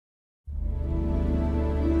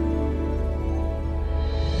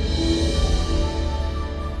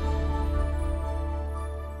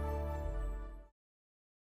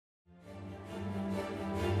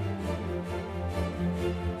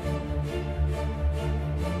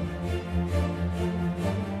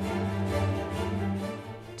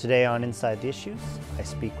Today on Inside the Issues, I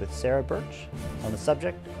speak with Sarah Burch on the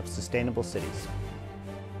subject of sustainable cities.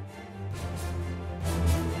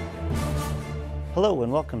 Hello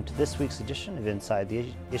and welcome to this week's edition of Inside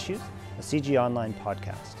the Issues, a CIGI online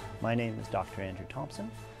podcast. My name is Dr. Andrew Thompson.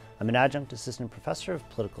 I'm an adjunct assistant professor of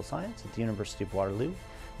political science at the University of Waterloo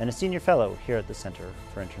and a senior fellow here at the Center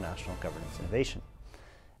for International Governance Innovation.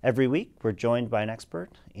 Every week, we're joined by an expert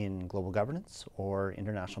in global governance or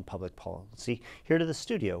international public policy here to the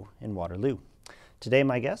studio in Waterloo. Today,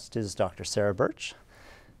 my guest is Dr. Sarah Burch.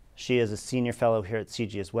 She is a senior fellow here at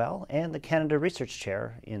CIGI as well and the Canada Research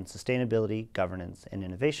Chair in Sustainability, Governance and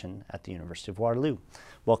Innovation at the University of Waterloo.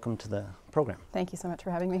 Welcome to the program. Thank you so much for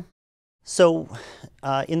having me. So,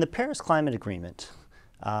 in the Paris Climate Agreement,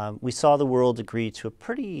 we saw the world agree to a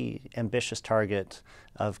pretty ambitious target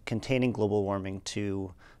of containing global warming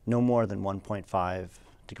to no more than 1.5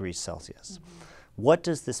 degrees Celsius. What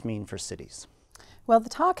does this mean for cities? Well, the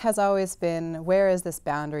talk has always been, where is this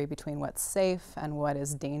boundary between what's safe and what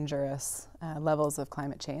is dangerous levels of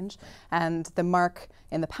climate change? And the mark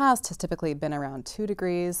in the past has typically been around 2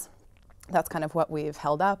 degrees. That's kind of what we've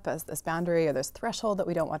held up as this boundary or this threshold that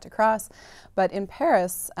we don't want to cross. But in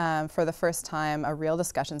Paris, for the first time, a real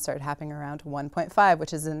discussion started happening around 1.5,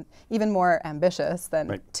 which is even more ambitious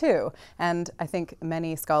than 2. And I think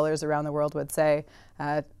many scholars around the world would say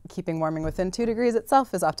keeping warming within 2 degrees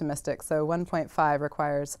itself is optimistic. So 1.5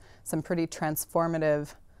 requires some pretty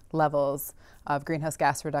transformative levels of greenhouse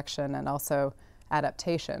gas reduction and also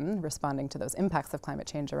adaptation, responding to those impacts of climate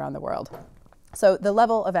change around the world. So the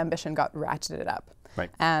level of ambition got ratcheted up,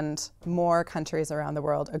 and more countries around the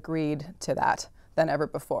world agreed to that than ever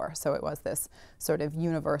before. So it was this sort of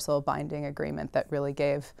universal binding agreement that really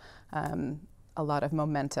gave a lot of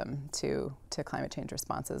momentum to climate change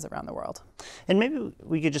responses around the world. And maybe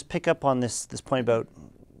we could just pick up on this point about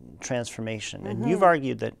transformation. And you've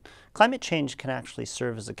argued that climate change can actually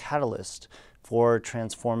serve as a catalyst for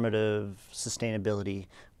transformative sustainability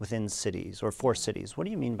within cities or for cities. What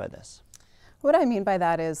do you mean by this? What I mean by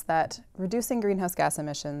that is that reducing greenhouse gas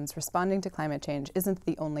emissions, responding to climate change isn't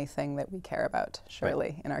the only thing that we care about,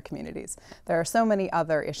 surely, in our communities. There are so many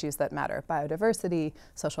other issues that matter: biodiversity,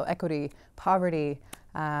 social equity, poverty,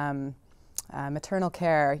 maternal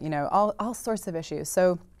care, all sorts of issues.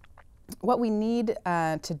 So what we need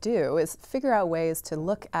to do is figure out ways to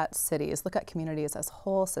look at cities, look at communities as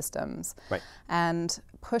whole systems, and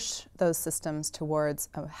push those systems towards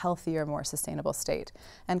a healthier, more sustainable state.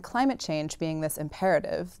 And climate change being this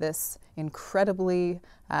imperative, this incredibly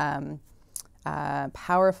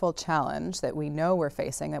powerful challenge that we know we're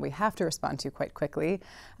facing, that we have to respond to quite quickly,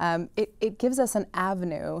 it gives us an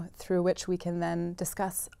avenue through which we can then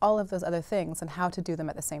discuss all of those other things and how to do them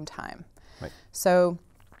at the same time. So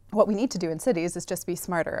what we need to do in cities is just be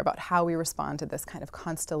smarter about how we respond to this kind of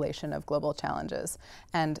constellation of global challenges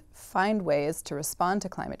and find ways to respond to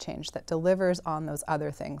climate change that delivers on those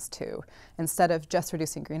other things too. Instead of just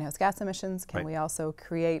reducing greenhouse gas emissions, can we also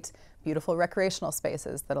create beautiful recreational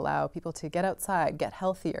spaces that allow people to get outside, get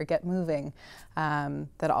healthier, get moving,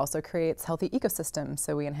 that also creates healthy ecosystems,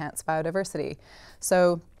 so we enhance biodiversity.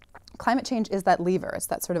 So climate change is that lever, it's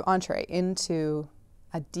that sort of entree into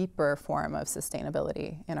a deeper form of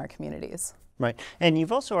sustainability in our communities. Right, and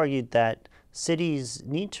you've also argued that cities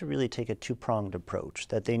need to really take a two-pronged approach,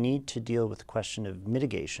 that they need to deal with the question of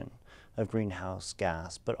mitigation of greenhouse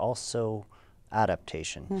gas, but also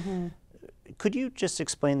adaptation. Could you just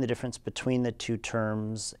explain the difference between the two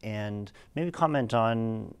terms and maybe comment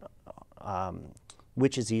on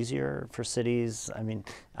which is easier for cities? I mean,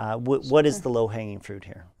 what is the low-hanging fruit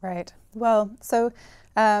here? Right, well, so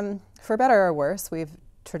for better or worse, we've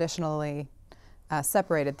traditionally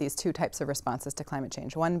separated these two types of responses to climate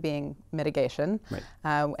change, one being mitigation,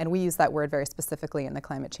 and we use that word very specifically in the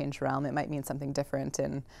climate change realm. It might mean something different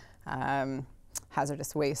in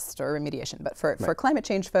hazardous waste or remediation, but for climate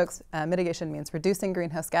change folks, mitigation means reducing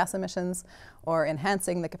greenhouse gas emissions or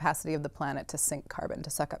enhancing the capacity of the planet to sink carbon, to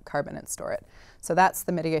suck up carbon and store it. So that's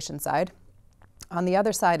the mitigation side. On the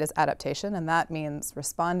other side is adaptation, and that means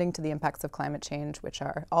responding to the impacts of climate change, which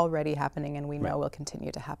are already happening and we know will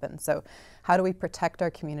continue to happen. So how do we protect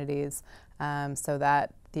our communities so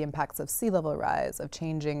that the impacts of sea level rise, of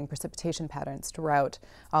changing precipitation patterns, drought,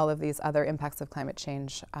 all of these other impacts of climate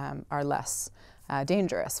change are less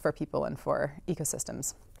dangerous for people and for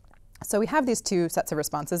ecosystems? So we have these two sets of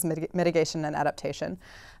responses, mitigation and adaptation,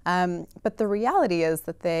 but the reality is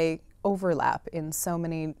that they overlap in so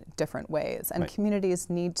many different ways, and communities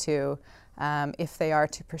need to, if they are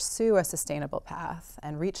to pursue a sustainable path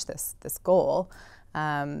and reach this goal,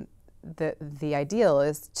 the ideal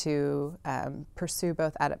is to pursue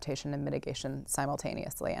both adaptation and mitigation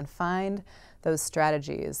simultaneously and find those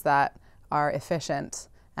strategies that are efficient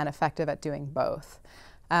and effective at doing both.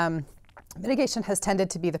 Mitigation has tended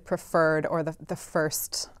to be the preferred or the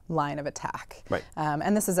first line of attack. Right.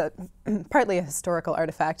 And this is partly a historical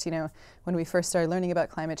artifact. You know, when we first started learning about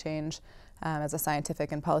climate change as a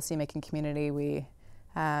scientific and policymaking community, we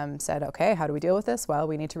said, okay, how do we deal with this? Well,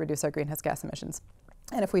 we need to reduce our greenhouse gas emissions.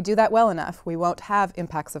 And if we do that well enough, we won't have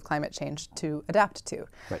impacts of climate change to adapt to.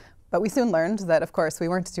 Right. But we soon learned that, of course, we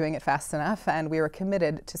weren't doing it fast enough, and we were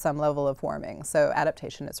committed to some level of warming. So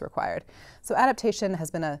adaptation is required. So adaptation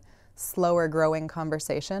has been a slower growing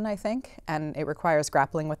conversation, I think, and it requires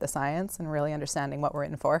grappling with the science and really understanding what we're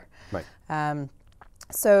in for. Right.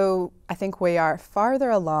 So I think we are farther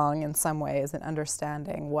along in some ways in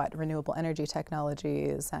understanding what renewable energy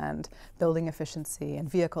technologies and building efficiency and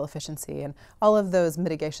vehicle efficiency and all of those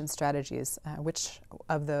mitigation strategies, which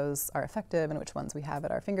of those are effective and which ones we have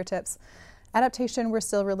at our fingertips. Adaptation we're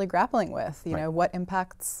still really grappling with. You know, what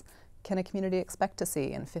impacts can a community expect to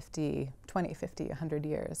see in 50, 20, 50, 100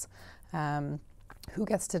 years? Who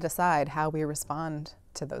gets to decide how we respond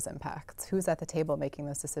to those impacts? Who's at the table making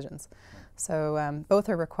those decisions? So both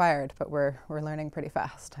are required, but we're learning pretty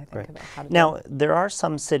fast, I think, about how to do it. Now, there are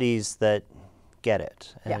some cities that get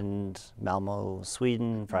it, and Malmö,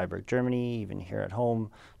 Sweden, Freiburg, Germany, even here at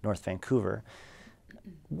home, North Vancouver.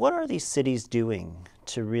 What are these cities doing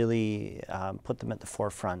to really put them at the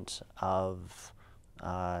forefront of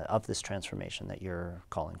this transformation that you're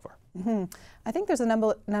calling for? Mm-hmm. I think there's a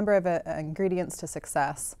number of ingredients to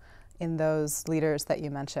success in those leaders that you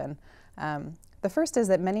mentioned. The first is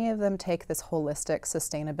that many of them take this holistic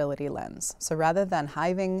sustainability lens. So rather than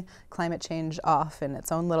hiving climate change off in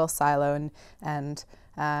its own little silo and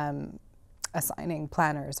assigning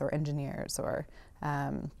planners or engineers or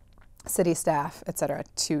city staff, et cetera,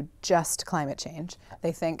 to just climate change,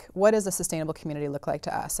 they think, what does a sustainable community look like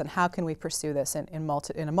to us, and how can we pursue this in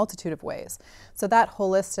a multitude of ways? So that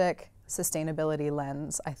holistic sustainability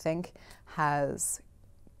lens, I think, has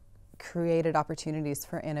created opportunities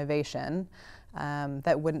for innovation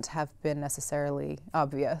that wouldn't have been necessarily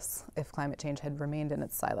obvious if climate change had remained in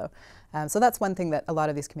its silo. So that's one thing that a lot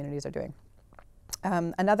of these communities are doing.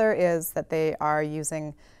 Another is that they are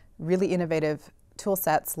using really innovative tool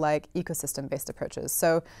sets like ecosystem-based approaches.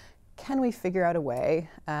 So can we figure out a way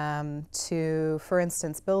to, for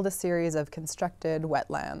instance, build a series of constructed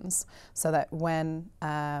wetlands so that when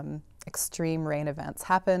extreme rain events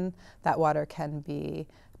happen, that water can be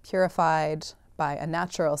purified by a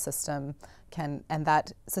natural system, and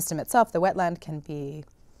that system itself, the wetland, can be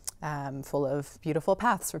full of beautiful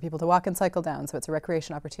paths for people to walk and cycle down, so it's a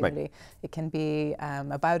recreation opportunity. Right. It can be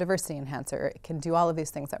a biodiversity enhancer. It can do all of these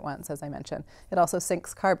things at once, as I mentioned. It also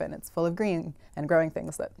sinks carbon. It's full of green and growing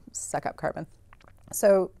things that suck up carbon.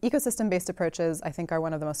 So ecosystem-based approaches, I think, are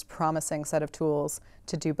one of the most promising set of tools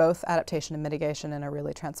to do both adaptation and mitigation in a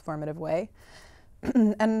really transformative way.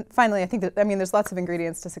 And finally, I think that, there's lots of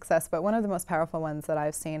ingredients to success, but one of the most powerful ones that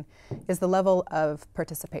I've seen is the level of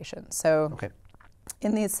participation. So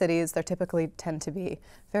in these cities, there typically tend to be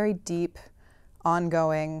very deep,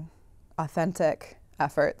 ongoing, authentic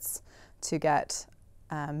efforts to get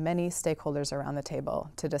many stakeholders around the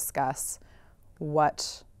table to discuss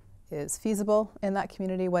what is feasible in that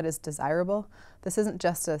community, what is desirable. This isn't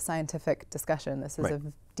just a scientific discussion. This is a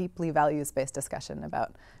deeply values-based discussion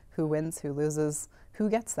about who wins, who loses, who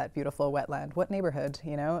gets that beautiful wetland, what neighborhood,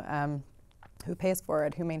 who pays for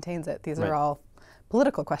it, who maintains it. These are all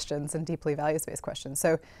political questions and deeply values-based questions.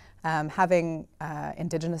 So having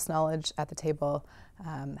Indigenous knowledge at the table,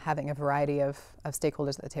 having a variety of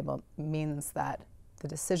stakeholders at the table means that the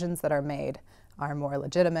decisions that are made are more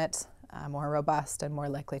legitimate, more robust, and more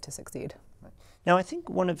likely to succeed. Now, I think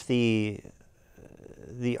one of the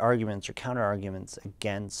arguments or counter-arguments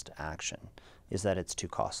against action is that it's too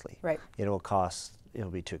costly. Right. It'll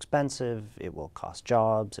be too expensive, it will cost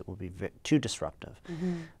jobs, it will be too disruptive.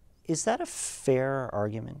 Mm-hmm. Is that a fair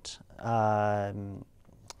argument? Does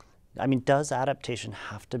adaptation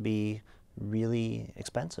have to be really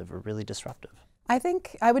expensive or really disruptive? I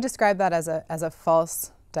think I would describe that as a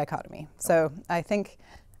false dichotomy. So I think,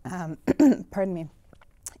 pardon me,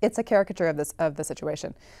 it's a caricature of the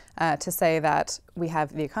situation to say that we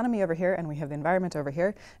have the economy over here and we have the environment over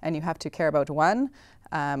here, and you have to care about one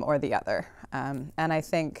or the other. And I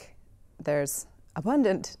think there's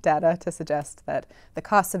abundant data to suggest that the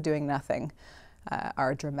costs of doing nothing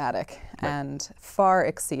are dramatic and far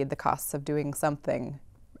exceed the costs of doing something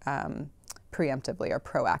preemptively or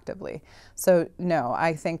proactively. So no,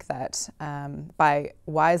 I think that by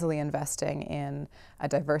wisely investing in a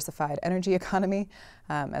diversified energy economy,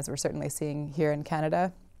 as we're certainly seeing here in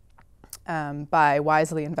Canada, by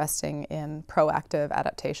wisely investing in proactive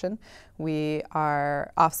adaptation, we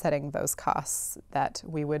are offsetting those costs that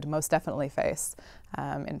we would most definitely face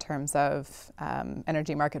in terms of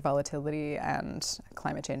energy market volatility and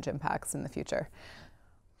climate change impacts in the future.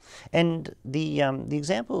 And the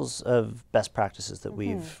examples of best practices that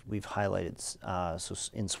we've highlighted, so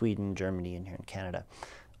in Sweden, Germany, and here in Canada,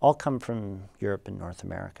 all come from Europe and North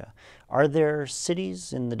America. Are there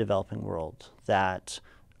cities in the developing world that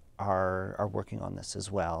are working on this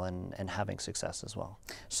as well and having success as well?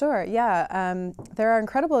 Sure, yeah. There are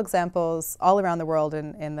incredible examples all around the world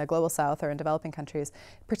in the global south or in developing countries,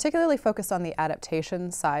 particularly focused on the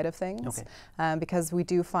adaptation side of things, because we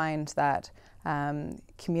do find that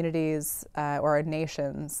communities or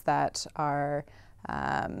nations that are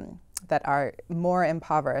more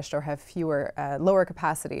impoverished or have lower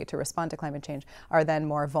capacity to respond to climate change are then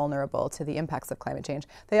more vulnerable to the impacts of climate change.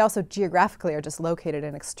 They also geographically are just located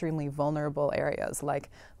in extremely vulnerable areas,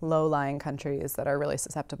 like low-lying countries that are really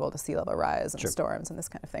susceptible to sea level rise and storms and this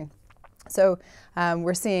kind of thing. So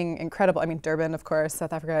we're seeing incredible, Durban, of course,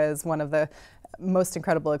 South Africa is one of the most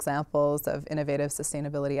incredible examples of innovative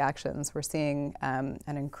sustainability actions. We're seeing an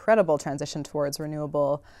incredible transition towards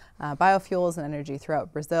renewable biofuels and energy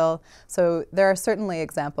throughout Brazil. So there are certainly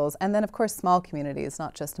examples. And then, of course, small communities,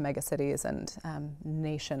 not just megacities and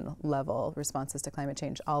nation-level responses to climate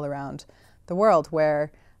change all around the world,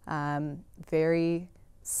 where very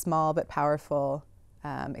small but powerful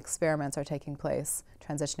experiments are taking place,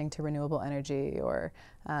 transitioning to renewable energy or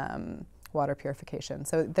water purification.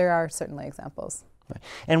 So there are certainly examples. Right.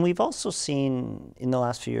 And we've also seen in the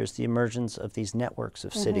last few years the emergence of these networks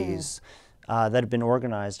of cities that have been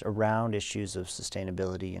organized around issues of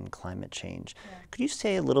sustainability and climate change. Yeah. Could you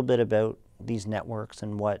say a little bit about these networks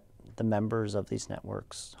and what the members of these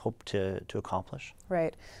networks hope to accomplish?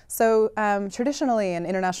 Right. So traditionally in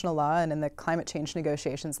international law and in the climate change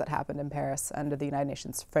negotiations that happened in Paris under the United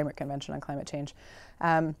Nations Framework Convention on Climate Change,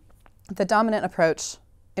 the dominant approach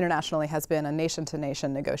internationally has been a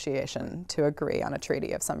nation-to-nation negotiation to agree on a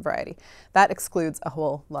treaty of some variety. That excludes a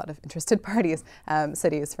whole lot of interested parties,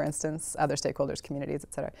 cities, for instance, other stakeholders, communities,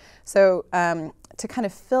 et cetera. So to kind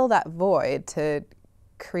of fill that void, to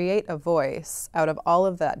create a voice out of all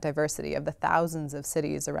of that diversity of the thousands of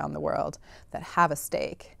cities around the world that have a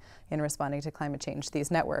stake in responding to climate change, these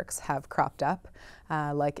networks have cropped up.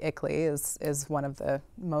 Like ICLEI is one of the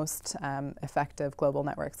most effective global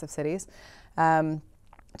networks of cities.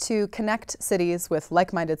 To connect cities with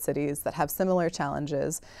like-minded cities that have similar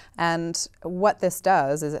challenges. And what this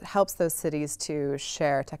does is it helps those cities to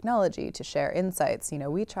share technology, to share insights.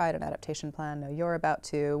 We tried an adaptation plan, now you're about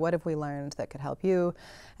to. What have we learned that could help you?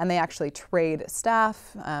 And they actually trade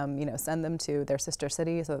staff, send them to their sister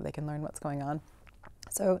city so that they can learn what's going on.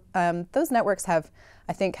 So those networks have,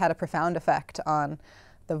 I think, had a profound effect on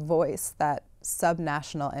the voice that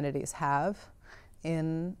subnational entities have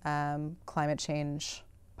in climate change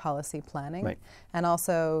policy planning, and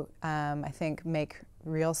also I think make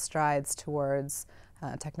real strides towards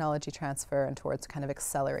technology transfer and towards kind of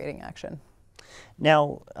accelerating action.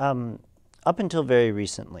 Now, up until very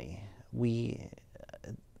recently, we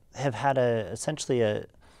have had essentially a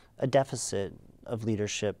deficit of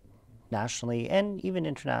leadership nationally and even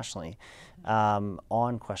internationally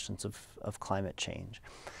on questions of climate change.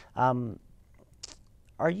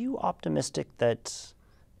 Are you optimistic that,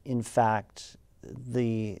 in fact,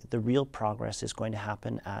 the real progress is going to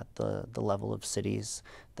happen at the level of cities,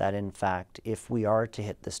 that in fact, if we are to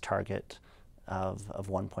hit this target of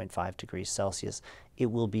 1.5 degrees Celsius, it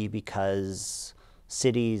will be because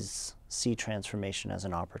cities see transformation as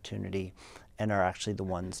an opportunity and are actually the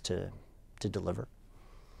ones to deliver?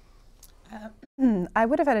 I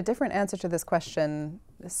would have had a different answer to this question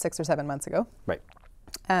 6 or 7 months ago. Right.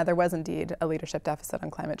 There was indeed a leadership deficit on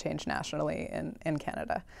climate change nationally in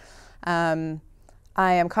Canada.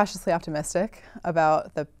 I am cautiously optimistic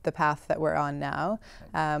about the path that we're on now.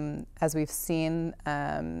 As we've seen,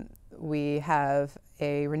 we have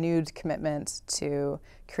a renewed commitment to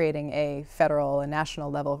creating a federal and national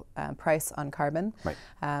level price on carbon. Right.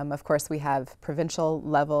 Of course, we have provincial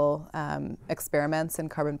level experiments in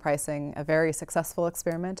carbon pricing, a very successful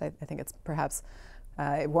experiment. I think it's perhaps,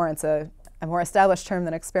 it warrants a more established term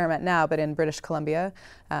than experiment now, but in British Columbia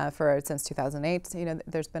since 2008,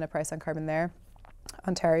 there's been a price on carbon there.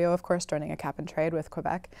 Ontario, of course, joining a cap and trade with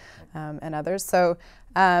Quebec and others. So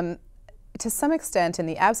to some extent, in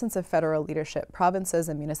the absence of federal leadership, provinces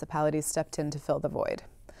and municipalities stepped in to fill the void.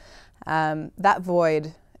 That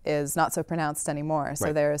void is not so pronounced anymore.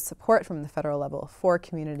 So there is support from the federal level for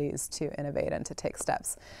communities to innovate and to take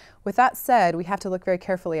steps. With that said, we have to look very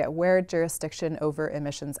carefully at where jurisdiction over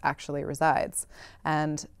emissions actually resides.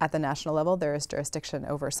 And at the national level, there is jurisdiction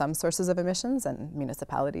over some sources of emissions, and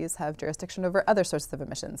municipalities have jurisdiction over other sources of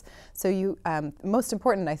emissions. So most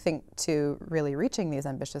important, I think, to really reaching these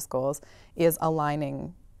ambitious goals is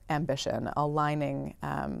aligning ambition, aligning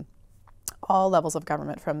all levels of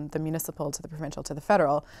government, from the municipal to the provincial to the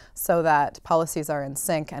federal, so that policies are in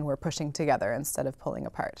sync and we're pushing together instead of pulling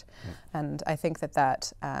apart. And I think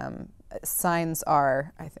that signs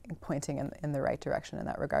are, I think, pointing in the right direction in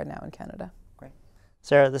that regard now in Canada. Great.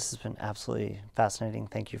 Sarah, this has been absolutely fascinating.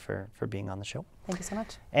 Thank you for being on the show. Thank you so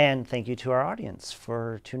much. And thank you to our audience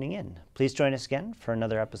for tuning in. Please join us again for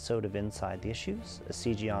another episode of Inside the Issues, a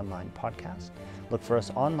CIGI Online podcast. Look for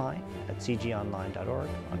us online at cigionline.org,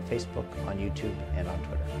 on Facebook, on YouTube, and on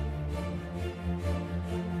Twitter.